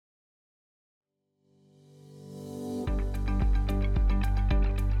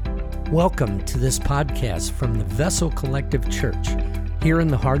Welcome to this podcast from the Vessel Collective Church here in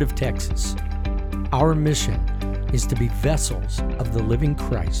the heart of Texas. Our mission is to be vessels of the living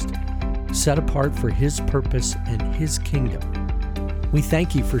Christ, set apart for His purpose and His kingdom. We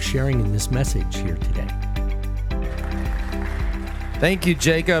thank you for sharing in this message here today. Thank you,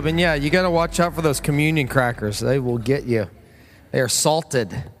 Jacob. And yeah, you got to watch out for those communion crackers. They will get you. They are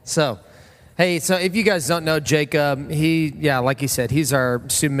salted. So if you guys don't know Jacob, like he said, he's our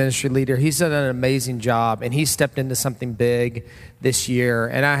student ministry leader. He's done an amazing job, and he stepped into something big this year.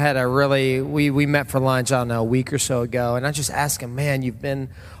 And I had we met for lunch, a week or so ago, and I just asked him, man, you've been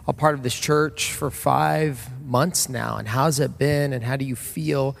a part of this church for 5 months now, and how's it been, and how do you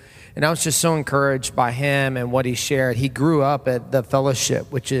feel? And I was just so encouraged by him and what he shared. He grew up at the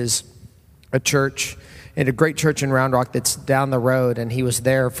Fellowship, which is a church, and a great church in Round Rock that's down the road, and he was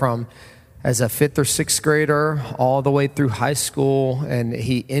there as a 5th or 6th grader all the way through high school, and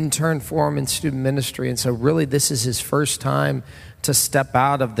he interned for him in student ministry. And so really this is his first time to step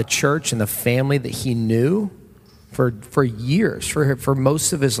out of the church and the family that he knew for years, for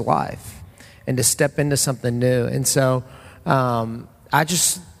most of his life, and to step into something new. And so I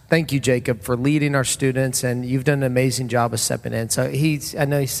just thank you, Jacob, for leading our students, and you've done an amazing job of stepping in. So I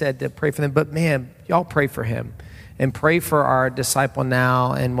know he said to pray for them, but man, y'all pray for him. And pray for our disciple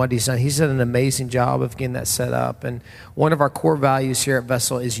now and what he's done. He's done an amazing job of getting that set up. And one of our core values here at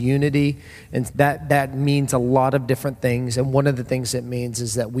Vessel is unity. And that means a lot of different things. And one of the things it means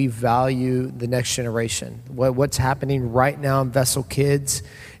is that we value the next generation. What's happening right now in Vessel Kids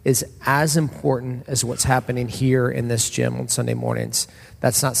is as important as what's happening here in this gym on Sunday mornings.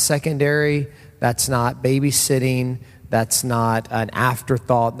 That's not secondary. That's not babysitting. That's not an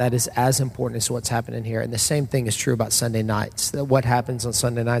afterthought. That is as important as what's happening here. And the same thing is true about Sunday nights. That what happens on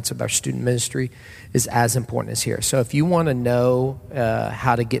Sunday nights with our student ministry is as important as here. So if you want to know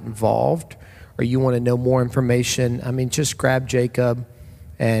how to get involved, or you want to know more information, just grab Jacob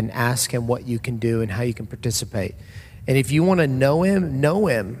and ask him what you can do and how you can participate. And if you want to know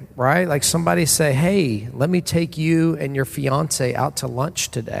him, right? Like somebody say, hey, let me take you and your fiance out to lunch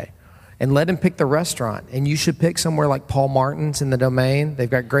today. And let him pick the restaurant. And you should pick somewhere like Paul Martin's in the Domain. They've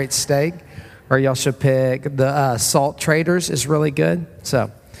got great steak. Or y'all should pick the Salt Traders is really good.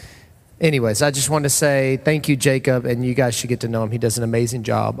 So anyways, I just want to say thank you, Jacob, and you guys should get to know him. He does an amazing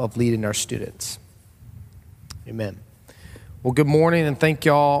job of leading our students. Amen. Well, good morning, and thank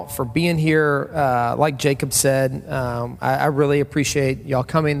y'all for being here. Like Jacob said, I really appreciate y'all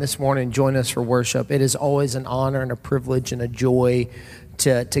coming this morning and joining us for worship. It is always an honor and a privilege and a joy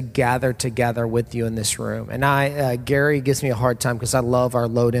to gather together with you in this room. And Gary gives me a hard time because I love our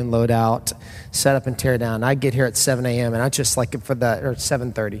load in, load out, set up and tear down. I get here at 7 a.m. and I just like it or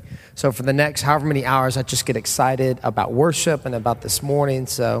 7:30. So for the next however many hours, I just get excited about worship and about this morning.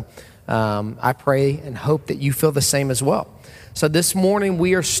 So I pray and hope that you feel the same as well. So this morning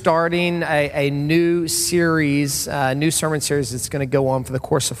we are starting a new series, new sermon series that's going to go on for the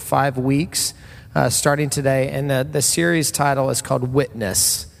course of 5 weeks. Starting today, and the series title is called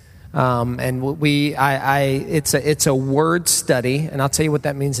Witness, and it's a word study, and I'll tell you what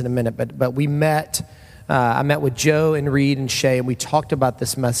that means in a minute. But we met, I met with Joe and Reed and Shay, and we talked about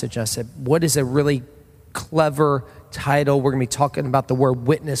this message. And I said, what is a really clever title? We're going to be talking about the word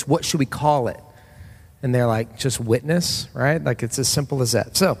witness. What should we call it? And they're like, just witness, right? Like it's as simple as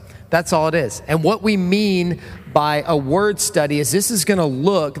that. So that's all it is. And what we mean by a word study is this is going to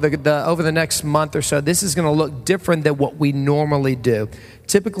look, over the next month or so, this is going to look different than what we normally do.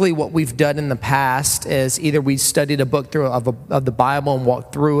 Typically what we've done in the past is either we studied a book of the Bible and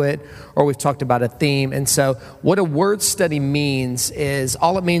walked through it, or we've talked about a theme. And so what a word study means is,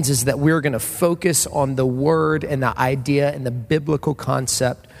 all it means is that we're going to focus on the word and the idea and the biblical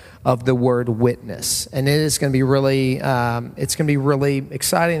concept of the word witness. And it is going to be really,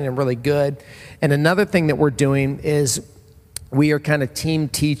 exciting and really good. And another thing that we're doing is we are kind of team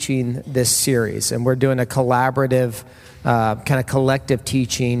teaching this series, and we're doing a collaborative, kind of collective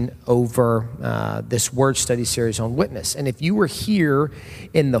teaching over this word study series on witness. And if you were here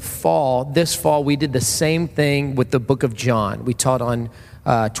in this fall, we did the same thing with the book of John. We taught on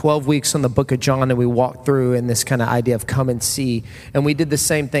 12 weeks on the book of John, and we walked through in this kind of idea of come and see. And we did the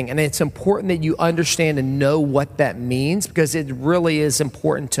same thing. And it's important that you understand and know what that means, because it really is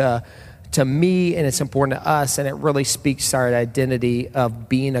important to me, and it's important to us, and it really speaks to our identity of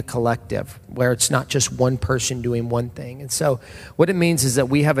being a collective, where it's not just one person doing one thing. And so what it means is that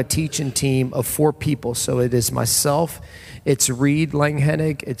we have a teaching team of 4 people. So it is myself, it's Reed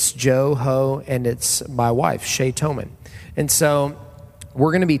Langhennig, it's Joe Ho, and it's my wife, Shay Toman. And so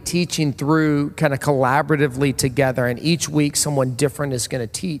we're going to be teaching through kind of collaboratively together, and each week someone different is going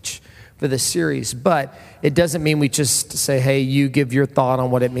to teach for this series. But it doesn't mean we just say, hey, you give your thought on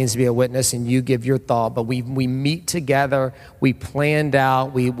what it means to be a witness and you give your thought. But we meet together, we planned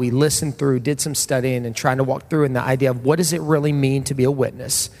out, we listened through, did some studying and trying to walk through in the idea of what does it really mean to be a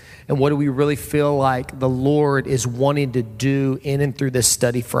witness? And what do we really feel like the Lord is wanting to do in and through this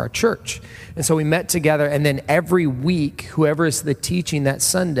study for our church? And so we met together, and then every week, whoever is the teaching that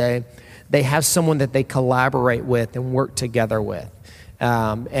Sunday, they have someone that they collaborate with and work together with.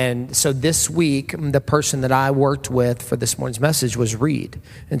 And so this week, the person that I worked with for this morning's message was Reed.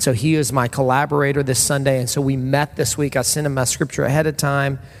 And so he is my collaborator this Sunday. And so we met this week. I sent him my scripture ahead of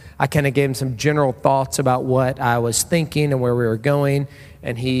time. I kind of gave him some general thoughts about what I was thinking and where we were going.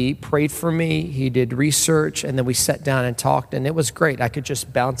 And he prayed for me. He did research. And then we sat down and talked. And it was great. I could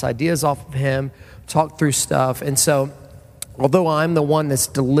just bounce ideas off of him, talk through stuff. And so although I'm the one that's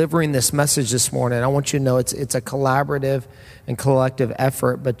delivering this message this morning, I want you to know it's a collaborative and collective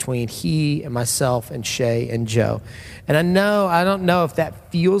effort between he and myself and Shay and Joe. And I don't know if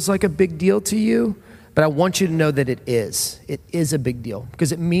that feels like a big deal to you, but I want you to know that it is. It is a big deal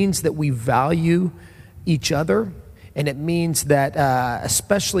because it means that we value each other. And it means that,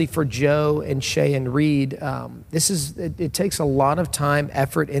 especially for Joe and Shay and Reed, it takes a lot of time,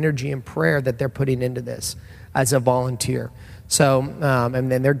 effort, energy, and prayer that they're putting into this as a volunteer. So, and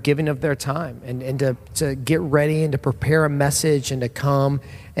then they're giving of their time and to get ready and to prepare a message and to come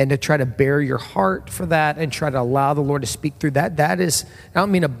and to try to bear your heart for that and try to allow the Lord to speak through that. That is, I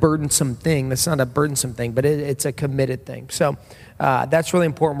don't mean a burdensome thing. That's not a burdensome thing, but it's a committed thing. So that's really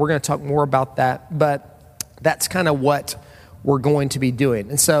important. We're going to talk more about that, but that's kind of what we're going to be doing.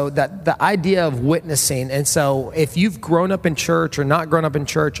 And so that the idea of witnessing, and so if you've grown up in church or not grown up in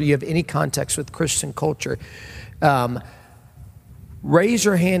church or you have any context with Christian culture, raise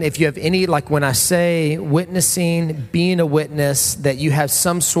your hand if you have any, like when I say witnessing, being a witness, that you have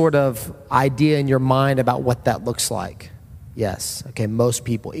some sort of idea in your mind about what that looks like. Yes. Okay, most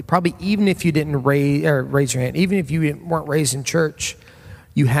people. Probably even if you didn't raise your hand, even if you weren't raised in church,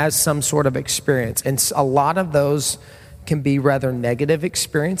 you have some sort of experience. And a lot of those can be rather negative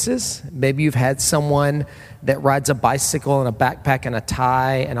experiences. Maybe you've had someone that rides a bicycle and a backpack and a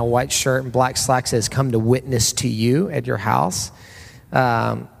tie and a white shirt and black slacks has come to witness to you at your house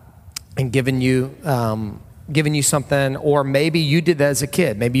and given you something. Or maybe you did that as a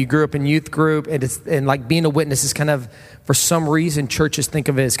kid. Maybe you grew up in youth group and like being a witness is kind of, for some reason, churches think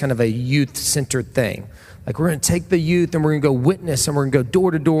of it as kind of a youth-centered thing. Like we're going to take the youth and we're going to go witness and we're going to go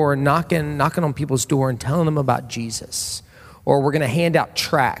door to door and knocking on people's door and telling them about Jesus. Or we're going to hand out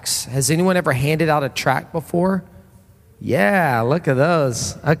tracts. Has anyone ever handed out a tract before? Yeah, look at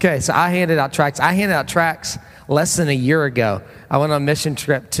those. Okay, so I handed out tracts. I handed out tracts less than a year ago. I went on a mission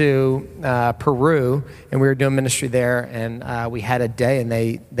trip to Peru, and we were doing ministry there, and we had a day, and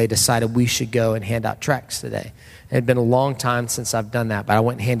they decided we should go and hand out tracts today. It had been a long time since I've done that, but I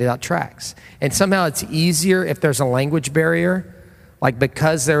went and handed out tracts. And somehow it's easier if there's a language barrier. Like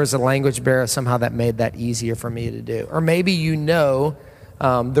because there was a language barrier, somehow that made that easier for me to do. Or maybe you know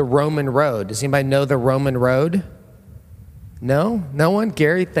the Roman road. Does anybody know the Roman road? No? No one?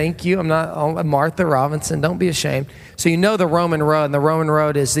 Gary, thank you. I'm Martha Robinson. Don't be ashamed. So you know the Roman road, and the Roman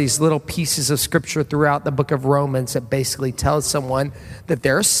road is these little pieces of scripture throughout the book of Romans that basically tells someone that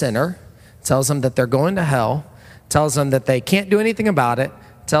they're a sinner, tells them that they're going to hell, tells them that they can't do anything about it,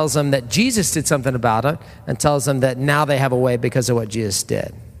 tells them that Jesus did something about it, and tells them that now they have a way because of what Jesus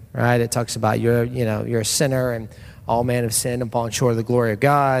did, right? It talks about you're a sinner and all men have sinned and fallen short of the glory of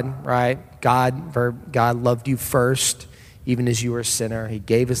God, right? God loved you first, even as you were a sinner. He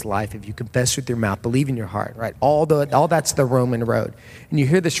gave his life. If you confess with your mouth, believe in your heart, right? All that's the Roman road. And you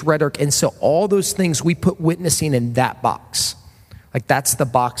hear this rhetoric, and so all those things, we put witnessing in that box. Like that's the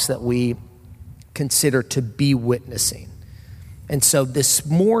box that we consider to be witnessing. And so this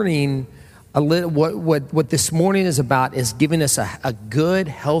morning, what this morning is about is giving us a good,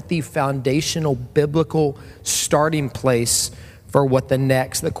 healthy, foundational, biblical starting place for what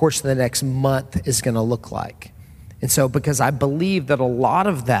the course of the next month is going to look like. And so because I believe that a lot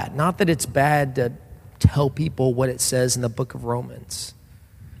of that, not that it's bad to tell people what it says in the book of Romans,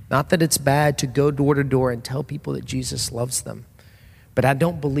 not that it's bad to go door to door and tell people that Jesus loves them, but I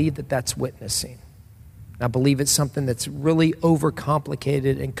don't believe that that's witnessing. I believe it's something that's really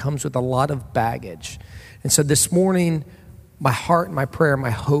overcomplicated and comes with a lot of baggage. And so this morning, my heart, my prayer, my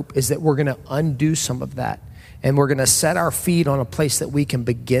hope is that we're going to undo some of that. And we're going to set our feet on a place that we can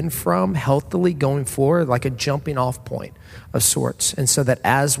begin from healthily going forward, like a jumping off point of sorts. And so that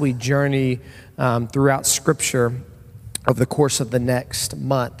as we journey throughout Scripture, over the course of the next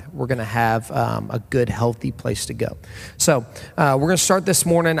month, we're going to have a good, healthy place to go. So we're going to start this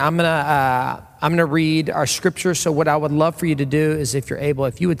morning. I'm going to read our scripture. So what I would love for you to do is, if you're able,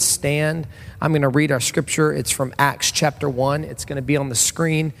 if you would stand, I'm going to read our scripture. It's from Acts chapter 1. It's going to be on the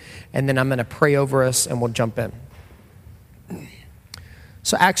screen, and then I'm going to pray over us, and we'll jump in.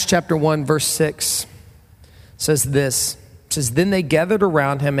 So Acts chapter 1, verse 6 says this. It says, "Then they gathered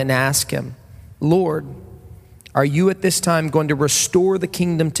around him and asked him, 'Lord, are you at this time going to restore the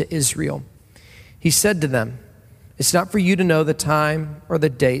kingdom to Israel?' He said to them, 'It's not for you to know the time or the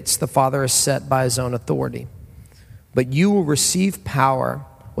dates the Father has set by his own authority, but you will receive power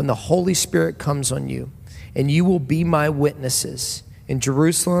when the Holy Spirit comes on you, and you will be my witnesses in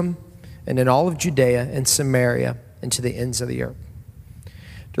Jerusalem and in all of Judea and Samaria and to the ends of the earth.'"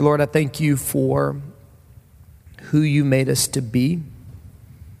 Dear Lord, I thank you for who you made us to be.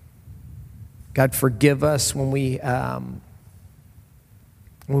 God, forgive us when we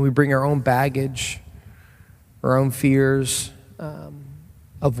bring our own baggage, our own fears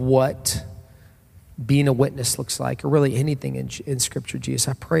of what being a witness looks like, or really anything in Scripture, Jesus.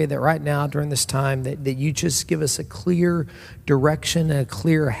 I pray that right now during this time that you just give us a clear direction and a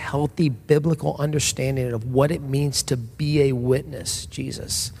clear, healthy, biblical understanding of what it means to be a witness,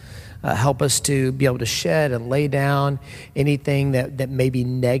 Jesus. Help us to be able to shed and lay down anything that may be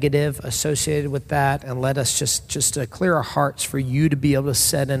negative associated with that, and let us just clear our hearts for you to be able to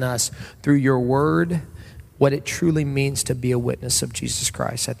set in us through your word what it truly means to be a witness of Jesus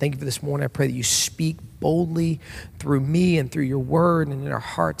Christ. I thank you for this morning. I pray that you speak boldly through me and through your word and in our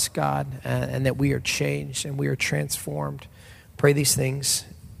hearts, God, and that we are changed and we are transformed. Pray these things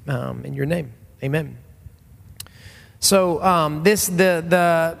in your name. Amen. So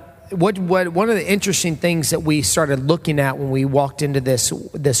one of the interesting things that we started looking at when we walked into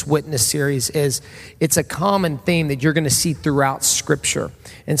this witness series is it's a common theme that you're going to see throughout Scripture.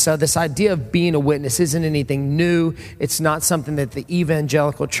 And so this idea of being a witness isn't anything new. It's not something that the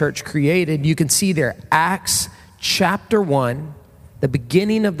evangelical church created. You can see there, Acts chapter 1, the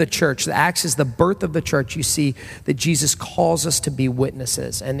beginning of the church. The Acts is the birth of the church. You see that Jesus calls us to be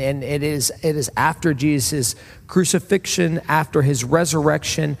witnesses. And it is after Jesus' crucifixion, after his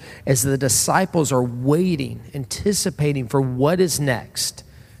resurrection, as the disciples are waiting, anticipating for what is next.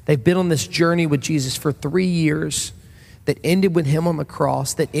 They've been on this journey with Jesus for 3 years that ended with him on the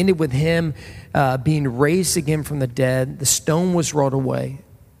cross, that ended with him being raised again from the dead. The stone was rolled away.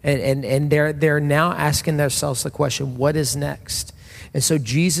 And they're now asking themselves the question, what is next? And so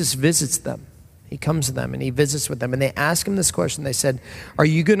Jesus visits them. He comes to them and he visits with them. And they ask him this question. They said,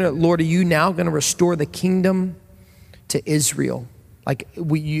 Lord, are you now going to restore the kingdom to Israel? Like,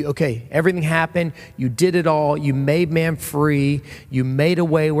 everything happened. You did it all. You made man free. You made a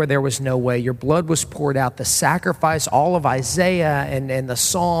way where there was no way. Your blood was poured out. The sacrifice, all of Isaiah and the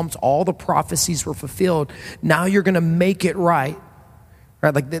Psalms, all the prophecies were fulfilled. Now you're going to make it right.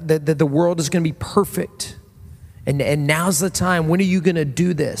 Right? Like the world is going to be perfect. And now's the time. When are you going to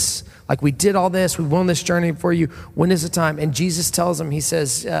do this? Like, we did all this. We went on this journey for you. When is the time? And Jesus tells them, he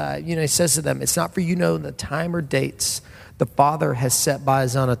says to them, it's not for you to know the time or dates the Father has set by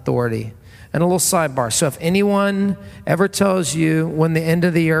his own authority. And a little sidebar. So if anyone ever tells you when the end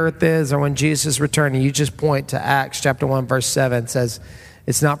of the earth is or when Jesus is returning, you just point to Acts chapter 1, verse 7. It says,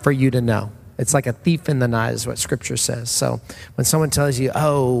 it's not for you to know. It's like a thief in the night is what Scripture says. So when someone tells you,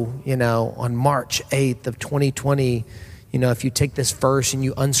 on March 8th of 2020, if you take this verse and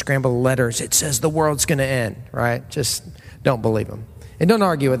you unscramble the letters, it says the world's going to end, right? Just don't believe them. And don't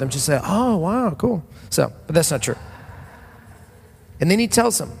argue with them. Just say, oh, wow, cool. So, but that's not true. And then he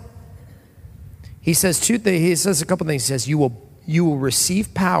tells them, he says two things. He says a couple things. He says, you will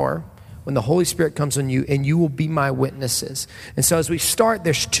receive power when the Holy Spirit comes on you, and you will be my witnesses. And so as we start,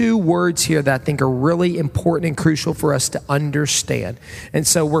 there's two words here that I think are really important and crucial for us to understand. And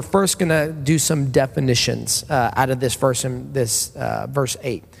so we're first going to do some definitions out of this verse in this verse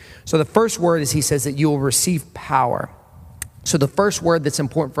 8. So the first word is, he says that you will receive power. So the first word that's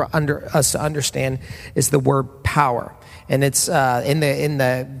important for us to understand is the word power. And it's in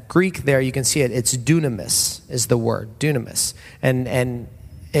the Greek there, you can see it. It's dunamis is the word, dunamis. And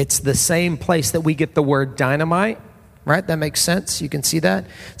it's the same place that we get the word dynamite, right? That makes sense. You can see that.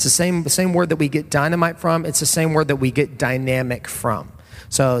 It's the same word that we get dynamite from. It's the same word that we get dynamic from.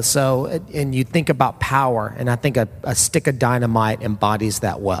 So, and you think about power, and I think a stick of dynamite embodies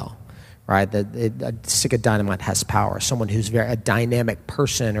that well, right? A stick of dynamite has power. Someone who's a dynamic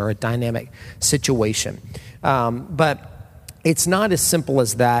person or a dynamic situation. But it's not as simple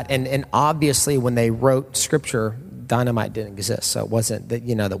as that. And obviously, when they wrote Scripture, dynamite didn't exist, so it wasn't that,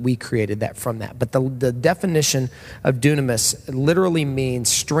 that we created that from that. But the definition of dunamis literally means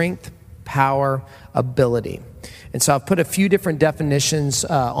strength, power, ability. And so I've put a few different definitions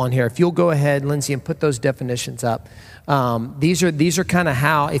on here. If you'll go ahead, Lindsay, and put those definitions up. These are kind of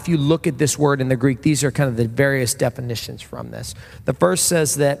how, if you look at this word in the Greek, these are kind of the various definitions from this. The first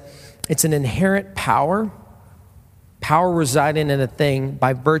says that it's an inherent power residing in a thing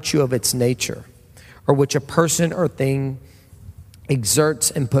by virtue of its nature, or which a person or thing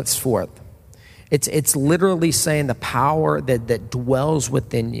exerts and puts forth. It's literally saying the power that dwells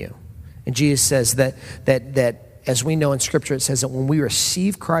within you. And Jesus says that as we know in Scripture, it says that when we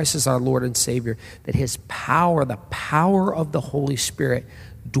receive Christ as our Lord and Savior, that his power, the power of the Holy Spirit,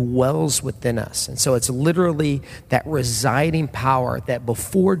 dwells within us. And so it's literally that residing power that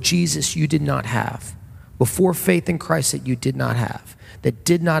before Jesus you did not have, before faith in Christ that you did not have, that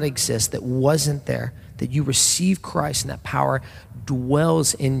did not exist, that wasn't there, that you receive Christ and that power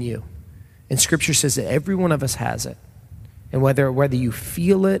dwells in you. And Scripture says that every one of us has it. And whether you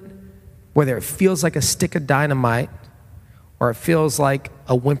feel it, whether it feels like a stick of dynamite or it feels like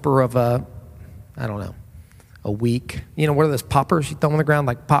a whimper of a week. What are those poppers you throw on the ground,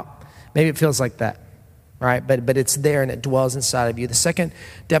 like pop? Maybe it feels like that, right? But it's there and it dwells inside of you. The second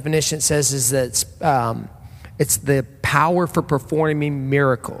definition it says is that it's the power for performing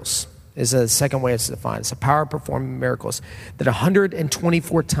miracles. Is a second way it's defined. It's the power of performing miracles. That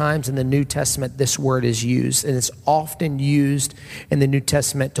 124 times in the New Testament this word is used, and it's often used in the New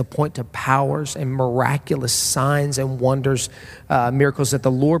Testament to point to powers and miraculous signs and wonders, miracles that the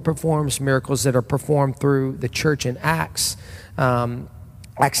Lord performs, miracles that are performed through the church in Acts.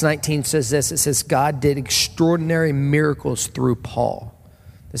 Acts 19 says this. It says, God did extraordinary miracles through Paul.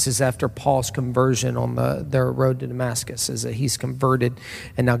 This is after Paul's conversion on their road to Damascus, is that he's converted,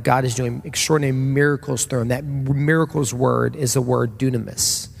 and now God is doing extraordinary miracles through him. That miracles word is the word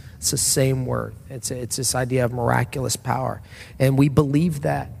dunamis. It's the same word. It's this idea of miraculous power. And we believe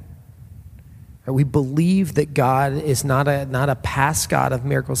that. We believe that God is not a past God of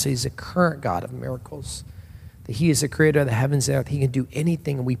miracles. He's a current God of miracles. That he is the creator of the heavens and earth. He can do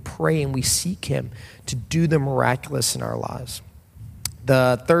anything, and we pray and we seek him to do the miraculous in our lives.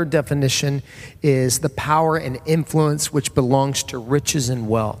 The third definition is the power and influence which belongs to riches and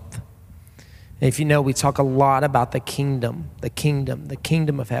wealth. And if you know, we talk a lot about the kingdom of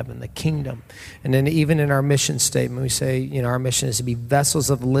heaven, the kingdom. And then even in our mission statement, we say, our mission is to be vessels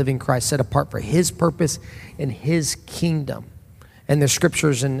of the living Christ set apart for his purpose and his kingdom. And there's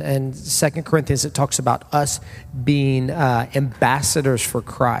scriptures in 2 Corinthians that talks about us being ambassadors for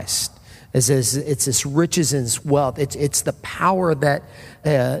Christ. It's this riches and wealth. It's the power that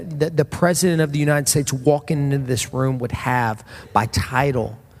the president of the United States walking into this room would have by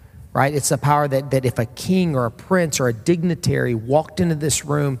title, right? It's the power that if a king or a prince or a dignitary walked into this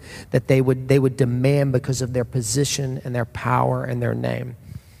room, that they would demand because of their position and their power and their name,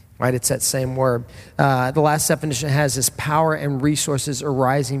 right? It's that same word. The last definition has this power and resources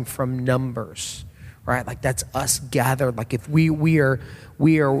arising from numbers. Right, like that's us gathered. Like if we are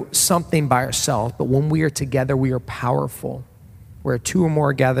something by ourselves, but when we are together, we are powerful. Where two or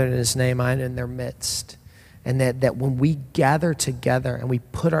more gathered in his name, I am in their midst. And that when we gather together and we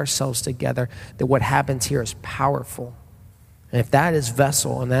put ourselves together, that what happens here is powerful. And if that is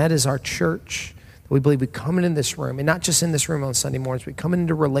Vessel and that is our church, we believe we come into this room, and not just in this room on Sunday mornings, we come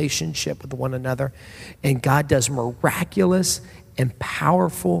into relationship with one another, and God does miraculous and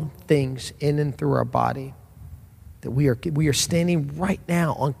powerful things in and through our body. That we are standing right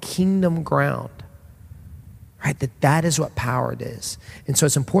now on kingdom ground. Right? That is what power it is. And so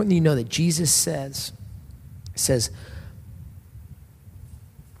it's important that you know that Jesus says,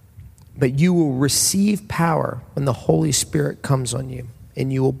 but you will receive power when the Holy Spirit comes on you,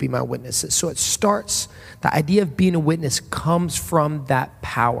 and you will be my witnesses. So it starts, the idea of being a witness comes from that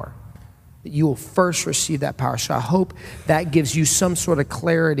power. That you will first receive that power. So I hope that gives you some sort of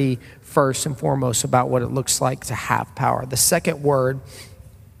clarity first and foremost about what it looks like to have power. The second word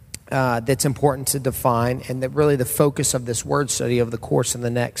that's important to define, and that really the focus of this word study over the course of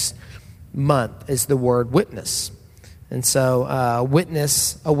the next month, is the word witness. And so a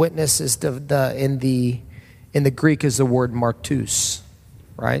witness is in the Greek is the word martus,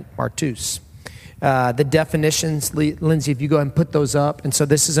 right? Martus. The definitions, Lindsay, if you go ahead and put those up. And so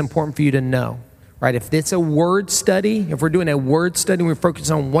this is important for you to know, right? If it's a word study, if we're doing a word study and we're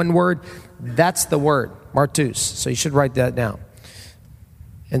focused on one word, that's the word, martus. So you should write that down.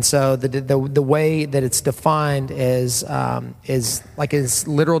 And so the way that it's defined is like its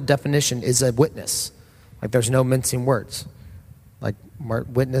literal definition is a witness. Like there's no mincing words. Like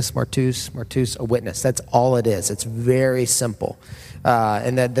Witness, martus, a witness. That's all it is. It's very simple.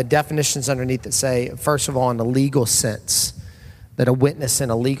 And the definitions underneath it say, first of all, in a legal sense, that a witness in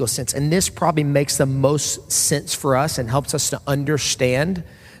a legal sense. And this probably makes the most sense for us and helps us to understand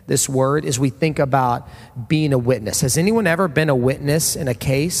this word as we think about being a witness. Has anyone ever been a witness in a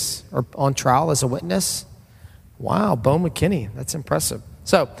case or on trial as a witness? Wow, Bo McKinney, that's impressive.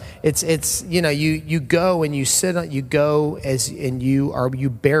 So it's you go and you sit on, you go as and you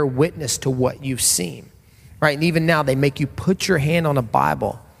bear witness to what you've seen, right? And even now they make you put your hand on a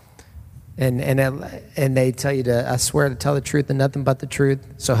Bible, and they tell you to, I swear to tell the truth and nothing but the truth,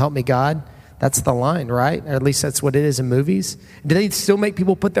 so help me God. That's the line, right? Or at least that's what it is in movies. Do they still make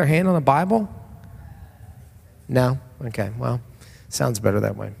people put their hand on a Bible? No? Okay, well, sounds better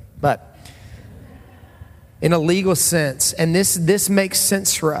that way. But in a legal sense, and this makes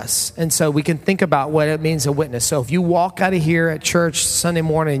sense for us. And so we can think about what it means a witness. So if you walk out of here at church Sunday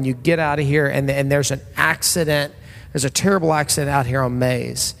morning and you get out of here and there's an accident, there's a terrible accident out here on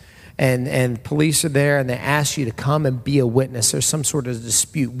Mays, and police are there and they ask you to come and be a witness. There's some sort of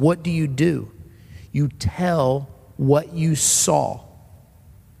dispute. What do? You tell what you saw.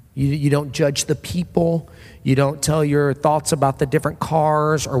 You don't judge the people. You don't tell your thoughts about the different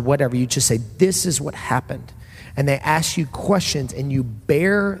cars or whatever. You just say, this is what happened. And they ask you questions and you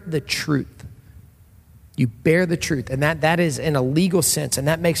bear the truth. You bear the truth. And that is in a legal sense, and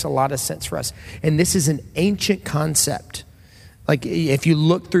that makes a lot of sense for us. And this is an ancient concept. Like if you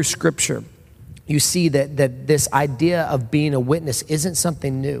look through Scripture, you see that this idea of being a witness isn't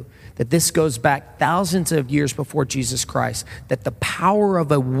something new. That this goes back thousands of years before Jesus Christ. That the power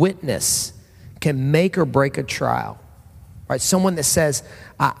of a witness can make or break a trial. Right? Someone that says,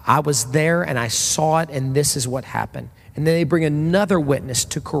 I was there and I saw it and this is what happened. And then they bring another witness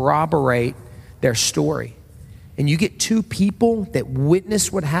to corroborate their story. And you get two people that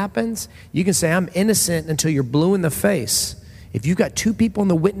witness what happens. You can say, I'm innocent until you're blue in the face. If you've got two people in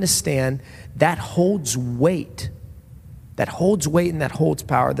the witness stand, that holds weight. That holds weight and that holds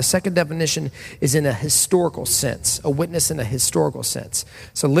power. The second definition is in a historical sense, a witness in a historical sense.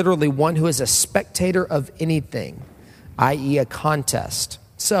 So literally one who is a spectator of anything, i.e. a contest.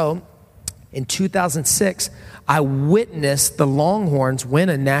 So in 2006, I witnessed the Longhorns win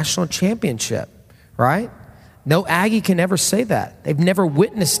a national championship, right? No Aggie can ever say that. They've never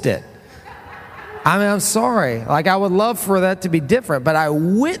witnessed it. I mean, I'm sorry. Like, I would love for that to be different, but I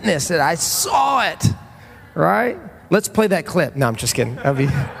witnessed it. I saw it, right? Let's play that clip. No, I'm just kidding.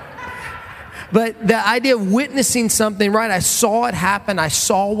 But the idea of witnessing something, right? I saw it happen. I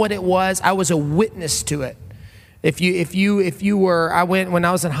saw what it was. I was a witness to it. If you were, when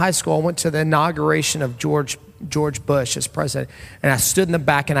I was in high school, I went to the inauguration of George Bush as president, and I stood in the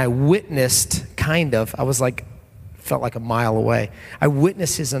back and I witnessed, I was like, felt like a mile away. I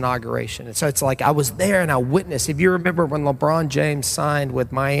witnessed his inauguration. And so it's like I was there and I witnessed. If you remember when LeBron James signed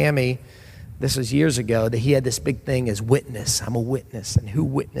with Miami, this was years ago, that he had this big thing as witness. I'm a witness. And who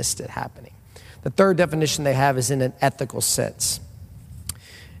witnessed it happening? The third definition they have is in an ethical sense.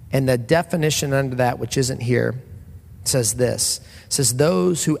 And the definition under that, which isn't here, says this. It says,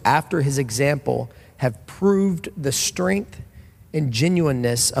 those who after his example have proved the strength and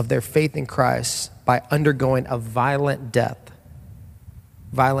genuineness of their faith in Christ by undergoing a violent death.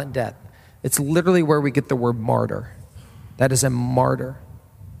 Violent death. It's literally where we get the word martyr. That is a martyr.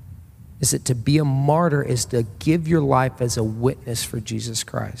 Is it to be a martyr is to give your life as a witness for Jesus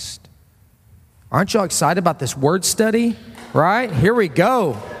Christ. Aren't y'all excited about this word study? Right? Here we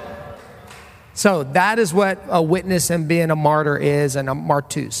go. So that is what a witness and being a martyr is, and a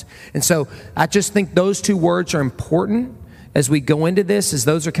martus. And so I just think those two words are important as we go into this, as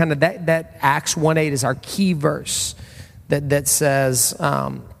those are kind of that Acts 1:8 is our key verse that says,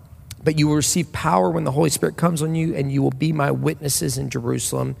 but you will receive power when the Holy Spirit comes on you, and you will be my witnesses in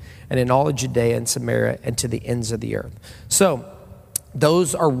Jerusalem and in all of Judea and Samaria and to the ends of the earth. So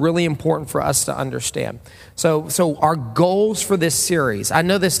those are really important for us to understand. So our goals for this series, I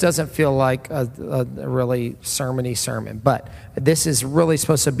know this doesn't feel like a really sermon-y sermon, but this is really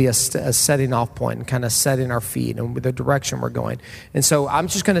supposed to be a setting off point and kind of setting our feet and the direction we're going. And so I'm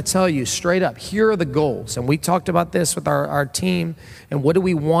just going to tell you straight up, here are the goals. And we talked about this with our team, and what do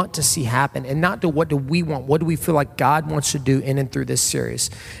we want to see happen? And not to what do we want, what do we feel like God wants to do in and through this series?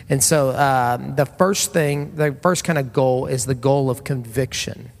 And so the first kind of goal is the goal of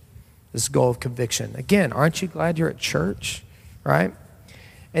conviction. This goal of conviction. Again, aren't you glad you're at church, right?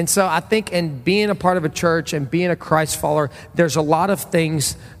 And so I think in being a part of a church and being a Christ follower, there's a lot of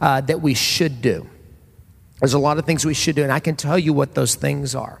things that we should do. There's a lot of things we should do, and I can tell you what those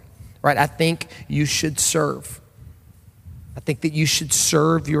things are, right? I think you should serve. I think that you should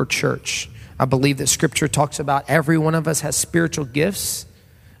serve your church. I believe that Scripture talks about every one of us has spiritual gifts.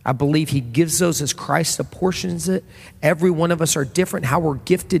 I believe he gives those as Christ apportions it. Every one of us are different, how we're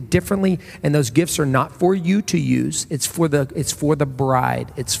gifted differently, and those gifts are not for you to use. It's for the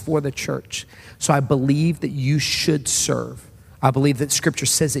bride. It's for the church. So I believe that you should serve. I believe that Scripture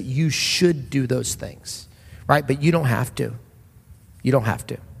says that you should do those things, right? But you don't have to. You don't have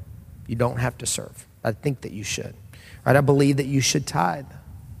to. You don't have to serve. I think that you should, right? I believe that you should tithe.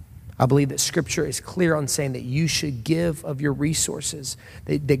 I believe that Scripture is clear on saying that you should give of your resources,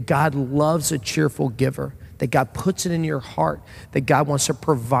 that God loves a cheerful giver, that God puts it in your heart, that God wants to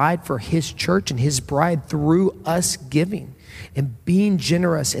provide for his church and his bride through us giving and being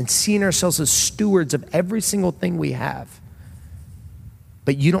generous and seeing ourselves as stewards of every single thing we have.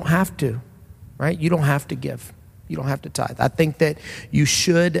 But you don't have to, right? You don't have to give. You don't have to tithe. I think that you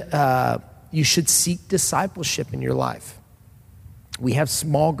should seek discipleship in your life. We have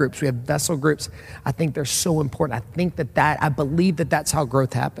small groups. We have vessel groups. I think they're so important. I believe that that's how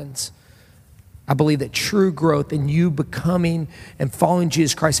growth happens. I believe that true growth in you becoming and following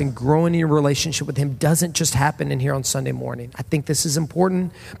Jesus Christ and growing in your relationship with him doesn't just happen in here on Sunday morning. I think this is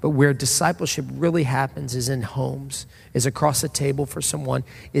important, but where discipleship really happens is in homes, is across the table for someone,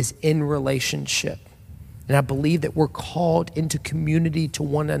 is in relationship. And I believe that we're called into community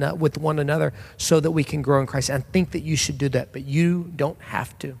with one another so that we can grow in Christ. And I think that you should do that, but you don't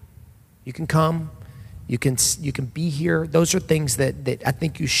have to. You can come, you can be here. Those are things that I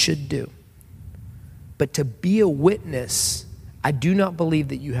think you should do. But to be a witness, I do not believe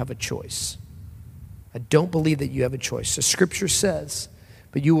that you have a choice. I don't believe that you have a choice. The Scripture says,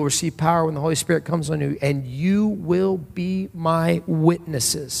 but you will receive power when the Holy Spirit comes on you, and you will be my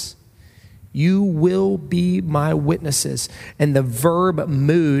witnesses. You will be my witnesses. And the verb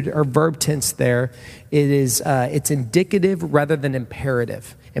mood or verb tense there, it's indicative rather than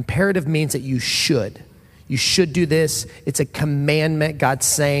imperative. Imperative means that you should. You should do this. It's a commandment. God's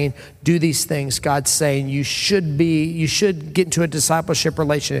saying, do these things. God's saying you should get into a discipleship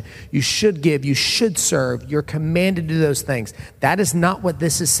relationship. You should give. You should serve. You're commanded to do those things. That is not what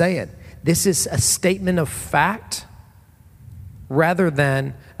this is saying. This is a statement of fact rather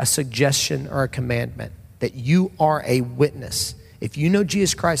than a suggestion or a commandment, that you are a witness. If you know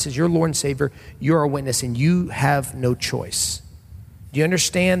Jesus Christ as your Lord and Savior, you're a witness and you have no choice. Do you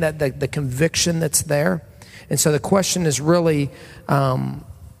understand that the conviction that's there? And so the question is really,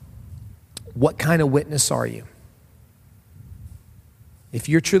 what kind of witness are you? If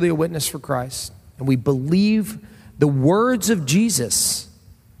you're truly a witness for Christ, and we believe the words of Jesus,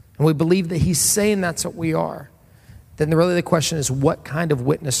 and we believe that he's saying that's what we are, then really the question is, what kind of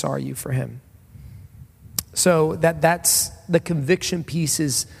witness are you for him? So that's the conviction piece,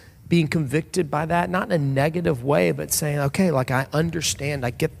 is being convicted by that, not in a negative way, but saying, okay, like I understand, I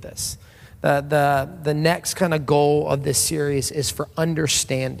get this. The next kind of goal of this series is for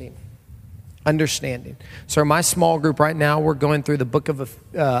understanding. Understanding. So in my small group right now, we're going through the book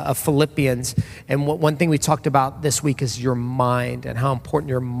of Philippians. And one thing we talked about this week is your mind and how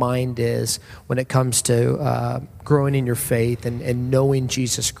important your mind is when it comes to growing in your faith and knowing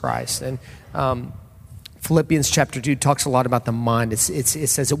Jesus Christ. And Philippians chapter 2 talks a lot about the mind. It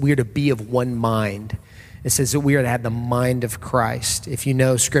says that we are to be of one mind. It says that we are to have the mind of Christ. If you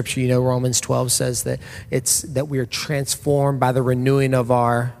know Scripture, you know Romans 12 says that it's that we are transformed by the renewing of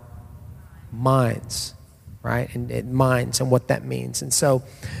our minds, right? And minds and what that means. And so,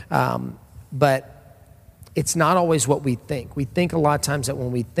 but it's not always what we think. We think a lot of times that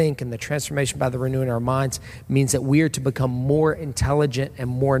when we think, and the transformation by the renewing of our minds means that we are to become more intelligent and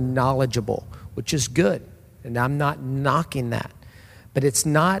more knowledgeable, which is good. And I'm not knocking that. But it's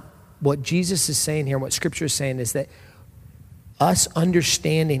not what Jesus is saying here, what Scripture is saying is that us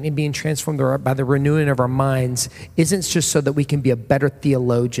understanding and being transformed by the renewing of our minds isn't just so that we can be a better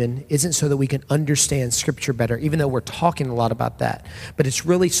theologian, isn't so that we can understand Scripture better, even though we're talking a lot about that. But it's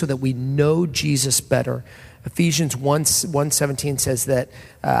really so that we know Jesus better. Ephesians 1:17 says that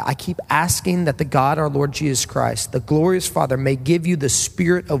I keep asking that the God, our Lord Jesus Christ, the glorious Father, may give you the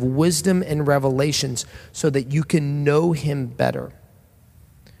spirit of wisdom and revelations so that you can know him better.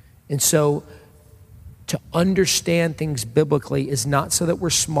 And so to understand things biblically is not so that we're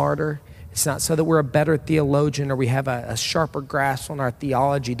smarter. It's not so that we're a better theologian or we have a sharper grasp on our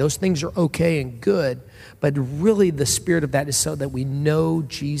theology. Those things are okay and good, but really the spirit of that is so that we know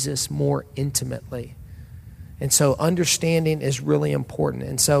Jesus more intimately. And so understanding is really important.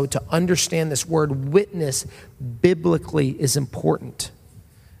 And so to understand this word witness biblically is important.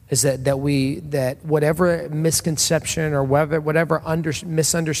 is that whatever misconception or whatever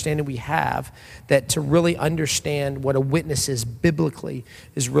misunderstanding we have, that to really understand what a witness is biblically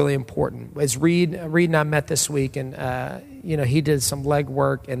is really important. As Reed and I met this week, and he did some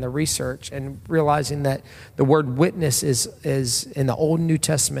legwork in the research and realizing that the word witness is in the Old and New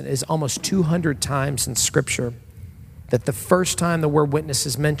Testament is almost 200 times in Scripture. That the first time the word witness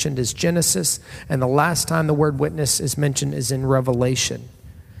is mentioned is Genesis, and the last time the word witness is mentioned is in Revelation.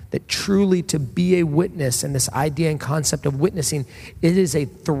 That truly to be a witness, and this idea and concept of witnessing, it is a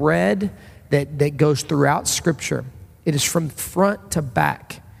thread that goes throughout Scripture. It is from front to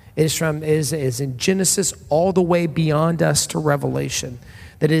back. It is in Genesis all the way beyond us to Revelation.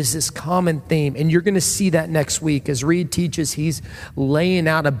 That is this common theme. And you're going to see that next week as Reed teaches. He's laying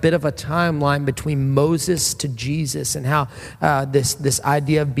out a bit of a timeline between Moses to Jesus, and how this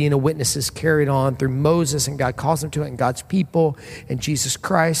idea of being a witness is carried on through Moses, and God calls him to it, and God's people, and Jesus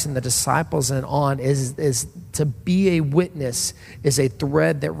Christ, and the disciples, and on. Is to be a witness is a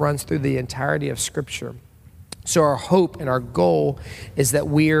thread that runs through the entirety of Scripture. So our hope and our goal is that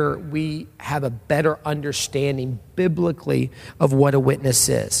we have a better understanding biblically of what a witness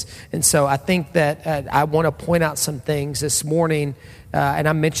is. And so I think that I want to point out some things this morning, and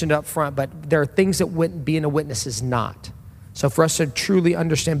I mentioned up front, but there are things that being a witness is not. So for us to truly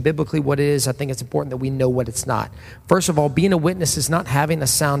understand biblically what it is, I think it's important that we know what it's not. First of all, being a witness is not having a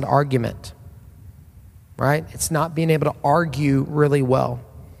sound argument, right? It's not being able to argue really well.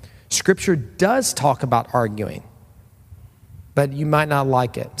 Scripture does talk about arguing, but you might not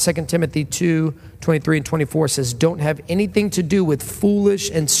like it. 2 Timothy 2:23 and 24 says, don't have anything to do with foolish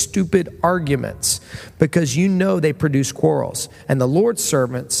and stupid arguments, because you know they produce quarrels. And the Lord's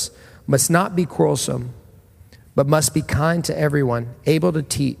servants must not be quarrelsome, but must be kind to everyone, able to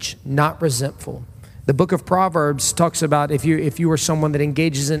teach, not resentful. The book of Proverbs talks about if you are someone that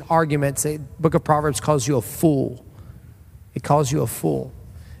engages in arguments, the book of Proverbs calls you a fool. It calls you a fool.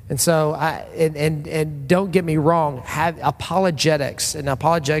 And so, and don't get me wrong, have apologetics. And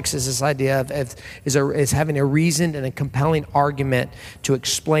apologetics is this idea of having a reasoned and a compelling argument to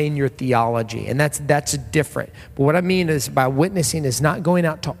explain your theology. And that's different. But what I mean is by witnessing is not going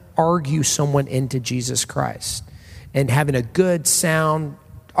out to argue someone into Jesus Christ and having a good, sound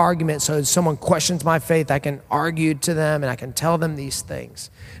argument. So if someone questions my faith, I can argue to them and I can tell them these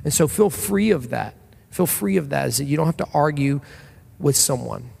things. And so feel free of that. Feel free of that, is that you don't have to argue with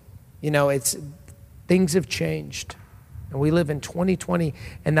someone. Things have changed. And we live in 2020,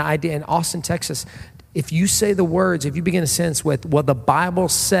 and the idea in Austin, Texas, if you say the words, if you begin a sentence with, well, the Bible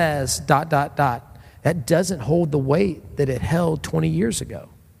says, ... that doesn't hold the weight that it held 20 years ago.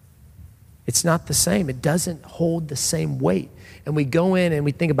 It's not the same. It doesn't hold the same weight. And we go in and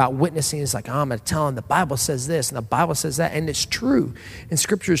we think about witnessing. It's like, I'm going to tell them the Bible says this and the Bible says that. And it's true. And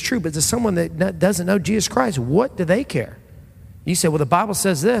Scripture is true. But to someone that doesn't know Jesus Christ, what do they care? You say, well, the Bible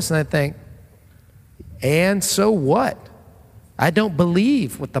says this. And I think, and so what? I don't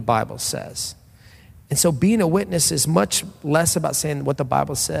believe what the Bible says. And so being a witness is much less about saying what the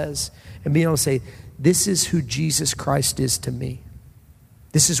Bible says and being able to say, this is who Jesus Christ is to me.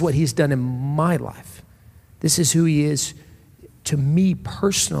 This is what he's done in my life. This is who he is to me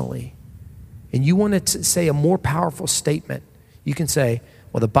personally. And you want to say a more powerful statement, you can say,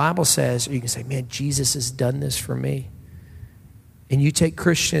 well, the Bible says, or you can say, man, Jesus has done this for me. And you take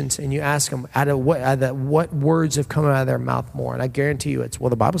Christians and you ask them, what words have come out of their mouth more? And I guarantee you it's, well,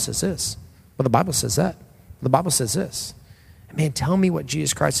 the Bible says this. Well, the Bible says that. The Bible says this. Man, tell me what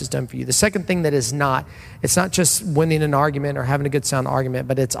Jesus Christ has done for you. The second thing that is not, it's not just winning an argument or having a good sound argument,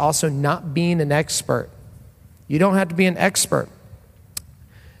 but it's also not being an expert. You don't have to be an expert.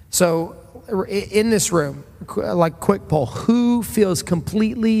 So in this room, like quick poll, who feels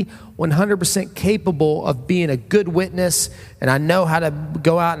completely 100% capable of being a good witness, and I know how to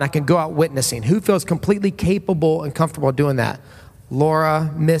go out and I can go out witnessing? Who feels completely capable and comfortable doing that?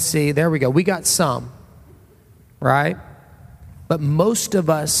 Laura, Missy, there we go. We got some, right? But most of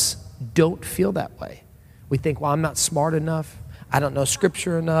us don't feel that way. We think, well, I'm not smart enough. I don't know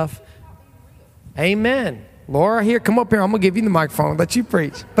Scripture enough. Amen. Laura, here, come up here. I'm going to give you the microphone and let you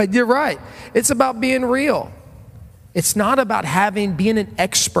preach. But you're right. It's about being real. It's not about being an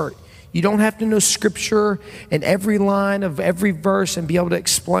expert. You don't have to know Scripture and every line of every verse and be able to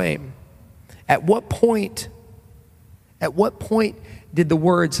explain. At what point did the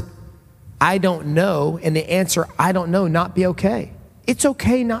words, I don't know, and the answer, I don't know, not be okay? It's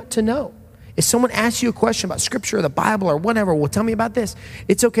okay not to know. If someone asks you a question about Scripture or the Bible or whatever, well, tell me about this.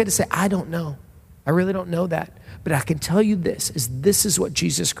 It's okay to say, I don't know. I really don't know that. But I can tell you this is what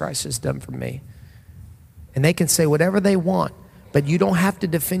Jesus Christ has done for me. And they can say whatever they want. but you don't have to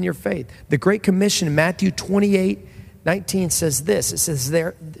defend your faith. The Great Commission, Matthew 28:19 says this. It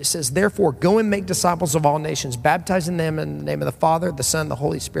says, therefore, go and make disciples of all nations, baptizing them in the name of the Father, the Son, and the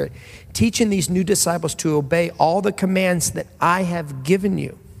Holy Spirit, teaching these new disciples to obey all the commands that I have given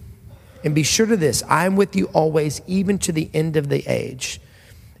you. And be sure to this, I am with you always, even to the end of the age.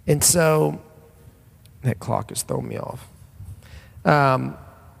 And so, that clock is throwing me off.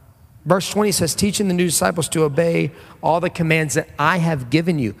 Verse 20 says, teaching the new disciples to obey all the commands that I have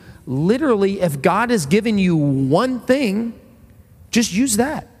given you. Literally, if God has given you one thing, just use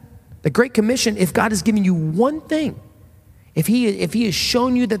that. The Great Commission, if God has given you one thing, if he has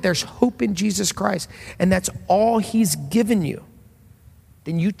shown you that there's hope in Jesus Christ, and that's all he's given you,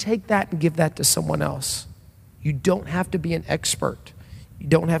 then you take that and give that to someone else. You don't have to be an expert. You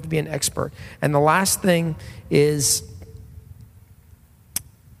don't have to be an expert. And the last thing is,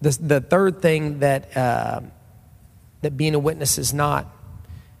 the third thing that being a witness is not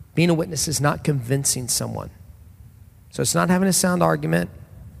convincing someone. So it's not having a sound argument.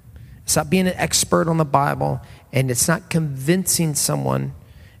 It's not being an expert on the Bible. And it's not convincing someone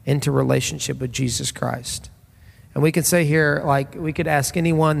into relationship with Jesus Christ. And we can say here, like, we could ask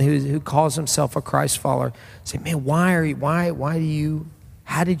anyone who calls himself a Christ follower, say, man,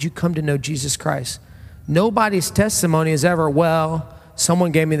 how did you come to know Jesus Christ? Nobody's testimony is ever, well,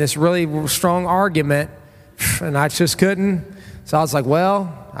 someone gave me this really strong argument and I just couldn't. So I was like,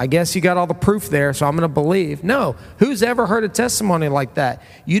 well, I guess you got all the proof there, so I'm going to believe. No, who's ever heard a testimony like that?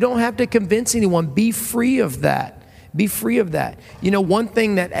 You don't have to convince anyone. Be free of that. Be free of that. You know, one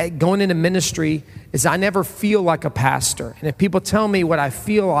thing that going into ministry is I never feel like a pastor. And if people tell me what I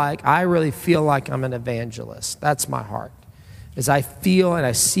feel like, I really feel like I'm an evangelist. That's my heart. Is I feel and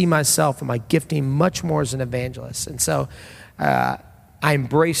I see myself and my gifting much more as an evangelist. And so I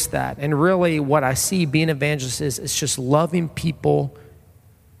embrace that. And really what I see being an evangelist is it's just loving people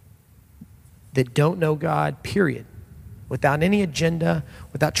that don't know God, period. Without any agenda,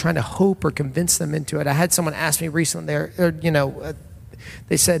 without trying to hope or convince them into it. I had someone ask me recently,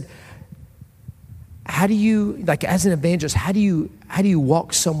 they said, how do you, like as an evangelist, how do you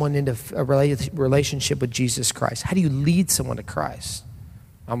walk someone into a relationship with Jesus Christ? How do you lead someone to Christ?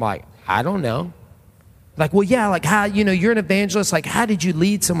 I'm like, I don't know. Like, well, yeah, like how, you're an evangelist, like how did you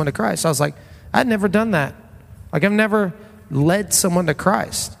lead someone to Christ? I was like, I'd never done that. Like I've never led someone to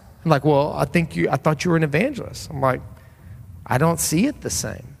Christ. I'm like, well, I thought you were an evangelist. I'm like, I don't see it the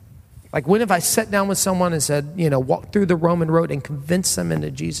same. Like when have I sat down with someone and said, walk through the Roman road and convince them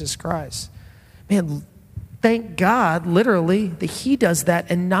into Jesus Christ? Man, thank God, literally, that he does that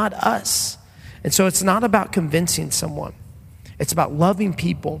and not us. And so it's not about convincing someone. It's about loving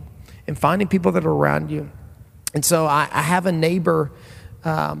people and finding people that are around you. And so I have a neighbor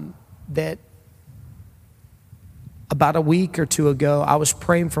that about a week or two ago, I was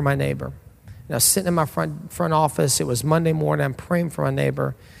praying for my neighbor. And I was sitting in my front office. It was Monday morning. I'm praying for my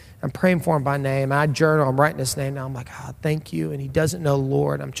neighbor. I'm praying for him by name. I journal. I'm writing his name. Now I'm like, thank you. And he doesn't know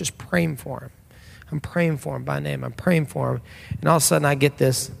Lord. I'm just praying for him. I'm praying for him by name. I'm praying for him. And all of a sudden I get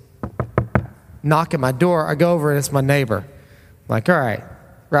this knock at my door. I go over and it's my neighbor. I'm like, all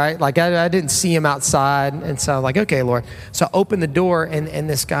right. Like I didn't see him outside. And so I'm like, okay, Lord. So I open the door and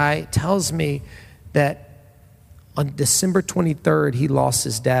this guy tells me that on December 23rd, he lost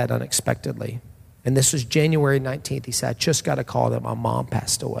his dad unexpectedly. And this was January 19th. He said, I just got a call that my mom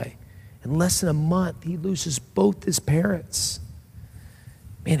passed away. In less than a month, he loses both his parents.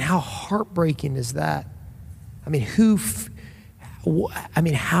 Man, how heartbreaking is that? I mean,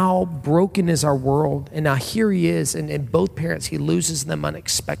 how broken is our world? And now here he is, and both parents, he loses them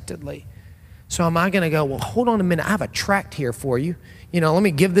unexpectedly. So am I going to go, well, hold on a minute. I have a tract here for you. Let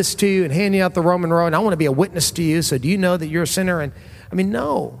me give this to you and hand you out the Roman road. And I want to be a witness to you. So do you know that you're a sinner? And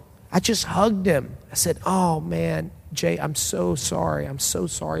no. I just hugged him. I said, oh, man, Jay, I'm so sorry. I'm so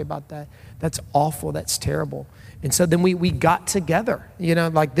sorry about that. That's awful. That's terrible. And so then we got together.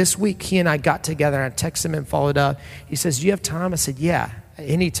 Like this week, he and I got together. And I texted him and followed up. He says, do you have time? I said, yeah,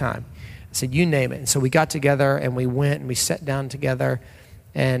 anytime. I said, you name it. And so we got together and we went and we sat down together.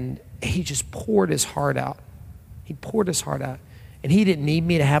 And he just poured his heart out. He poured his heart out. And he didn't need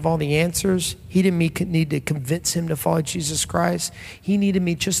me to have all the answers. He didn't need to convince him to follow Jesus Christ. He needed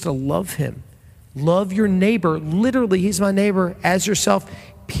me just to love him. Love your neighbor. Literally, he's my neighbor as yourself.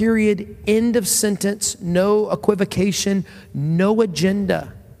 Period. End of sentence. No equivocation. No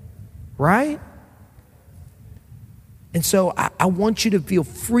agenda. Right? And so I want you to feel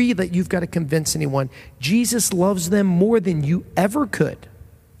free that you've got to convince anyone. Jesus loves them more than you ever could.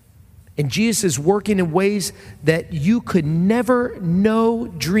 And Jesus is working in ways that you could never know,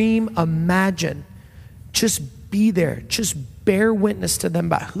 dream, imagine. Just be there. Just bear witness to them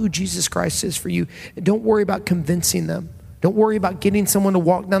about who Jesus Christ is for you. And don't worry about convincing them. Don't worry about getting someone to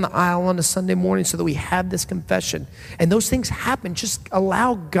walk down the aisle on a Sunday morning so that we have this confession. And those things happen. Just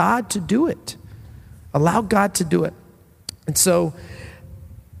allow God to do it. Allow God to do it. And so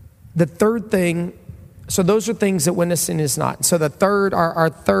the third thing, so those are things that witnessing is not. So the third, our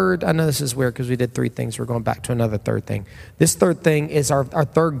third, I know this is weird because we did three things. We're going back to another third thing. This third thing is our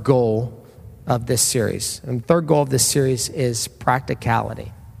third goal of this series. And the third goal of this series is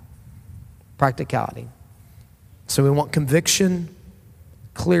practicality. Practicality. So we want conviction,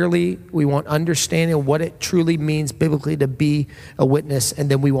 clearly. We want understanding of what it truly means biblically to be a witness. And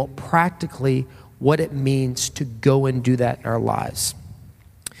then we want practically what it means to go and do that in our lives.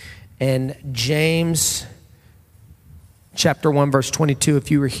 And James chapter 1, verse 22,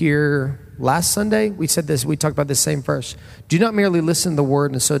 if you were here last Sunday, we said this, we talked about the same verse. Do not merely listen to the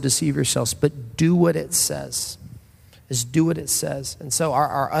word and so deceive yourselves, but do what it says. Just do what it says. And so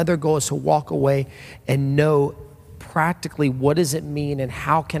our other goal is to walk away and know practically what does it mean and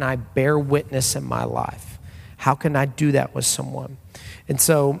how can I bear witness in my life? How can I do that with someone? And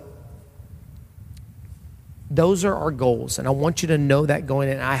so those are our goals, and I want you to know that going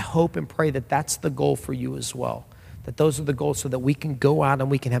in. I hope and pray that that's the goal for you as well, that those are the goals so that we can go out and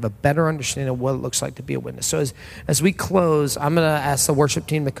we can have a better understanding of what it looks like to be a witness. So as we close, I'm going to ask the worship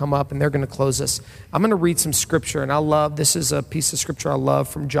team to come up, and they're going to close us. I'm going to read some scripture, and this is a piece of scripture I love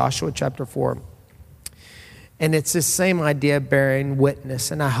from Joshua chapter 4. And it's this same idea of bearing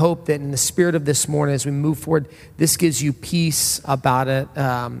witness. And I hope that in the spirit of this morning, as we move forward, this gives you peace about it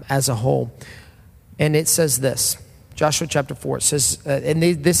as a whole. And it says this, Joshua chapter 4, it says,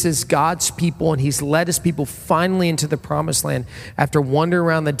 this is God's people, and he's led his people finally into the promised land after wandering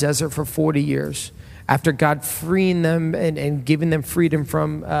around the desert for 40 years. After God freeing them and giving them freedom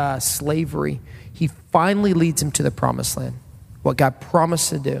from slavery, he finally leads them to the promised land, what God promised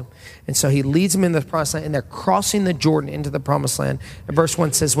to do. And so he leads them into the promised land, and they're crossing the Jordan into the promised land. And verse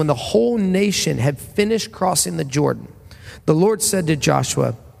 1 says, when the whole nation had finished crossing the Jordan, the Lord said to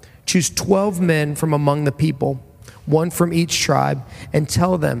Joshua, choose 12 men from among the people, one from each tribe, and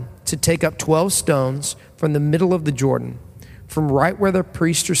tell them to take up 12 stones from the middle of the Jordan, from right where the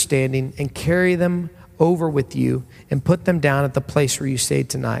priests are standing, and carry them over with you and put them down at the place where you stayed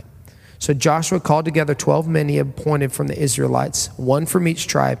tonight. So Joshua called together 12 men he appointed from the Israelites, one from each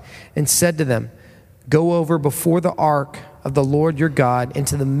tribe, and said to them, go over before the ark of the Lord your God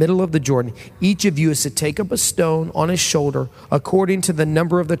into the middle of the Jordan. Each of you is to take up a stone on his shoulder according to the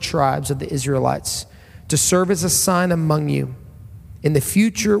number of the tribes of the Israelites, to serve as a sign among you. In the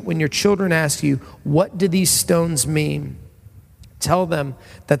future, when your children ask you, what do these stones mean? Tell them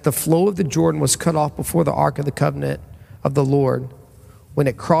that the flow of the Jordan was cut off before the ark of the covenant of the Lord. When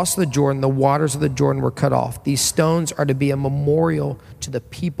it crossed the Jordan, the waters of the Jordan were cut off. These stones are to be a memorial to the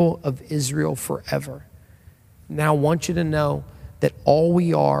people of Israel forever. Now I want you to know that all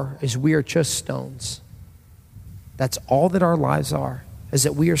we are is we are just stones. That's all that our lives are, is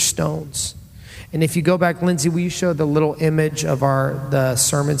that we are stones. And if you go back, Lindsay, will you show the little image of the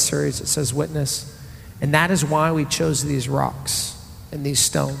sermon series that says witness? And that is why we chose these rocks and these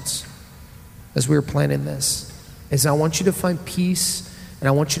stones as we were planning this. Is I want you to find peace, and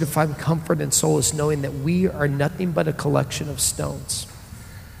I want you to find comfort and solace knowing that we are nothing but a collection of stones.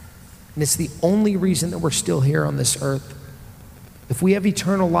 And it's the only reason that we're still here on this earth. If we have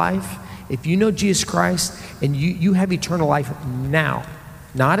eternal life, if you know Jesus Christ and you have eternal life now,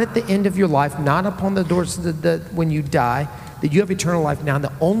 not at the end of your life, not upon the doors of when you die, that you have eternal life now. And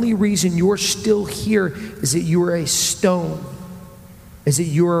the only reason you're still here is that you are a stone, is that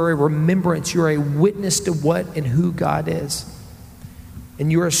you are a remembrance, you're a witness to what and who God is. And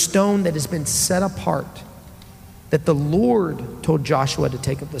you're a stone that has been set apart, that the Lord told Joshua to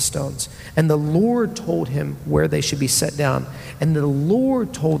take up the stones. And the Lord told him where they should be set down. And the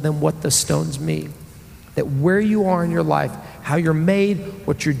Lord told them what the stones mean. That where you are in your life, how you're made,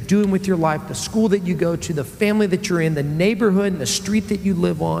 what you're doing with your life, the school that you go to, the family that you're in, the neighborhood and the street that you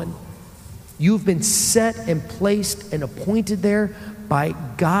live on, you've been set and placed and appointed there by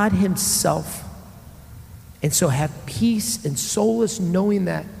God himself. And so have peace and solace knowing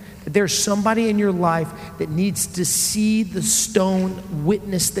that there's somebody in your life that needs to see the stone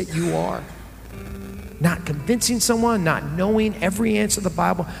witness that you are. Not convincing someone, not knowing every answer of the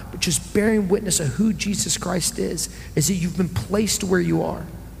Bible, but just bearing witness of who Jesus Christ is that you've been placed where you are.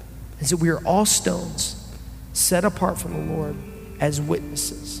 Is that we are all stones set apart from the Lord as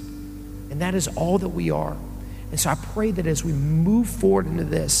witnesses. And that is all that we are. And so I pray that as we move forward into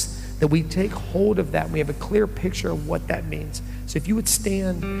this, that we take hold of that and we have a clear picture of what that means. So if you would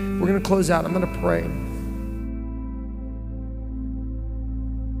stand, we're going to close out. I'm going to pray.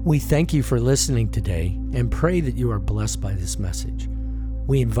 We thank you for listening today and pray that you are blessed by this message.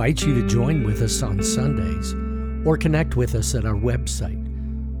 We invite you to join with us on Sundays or connect with us at our website,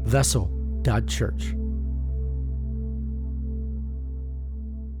 vessel.church.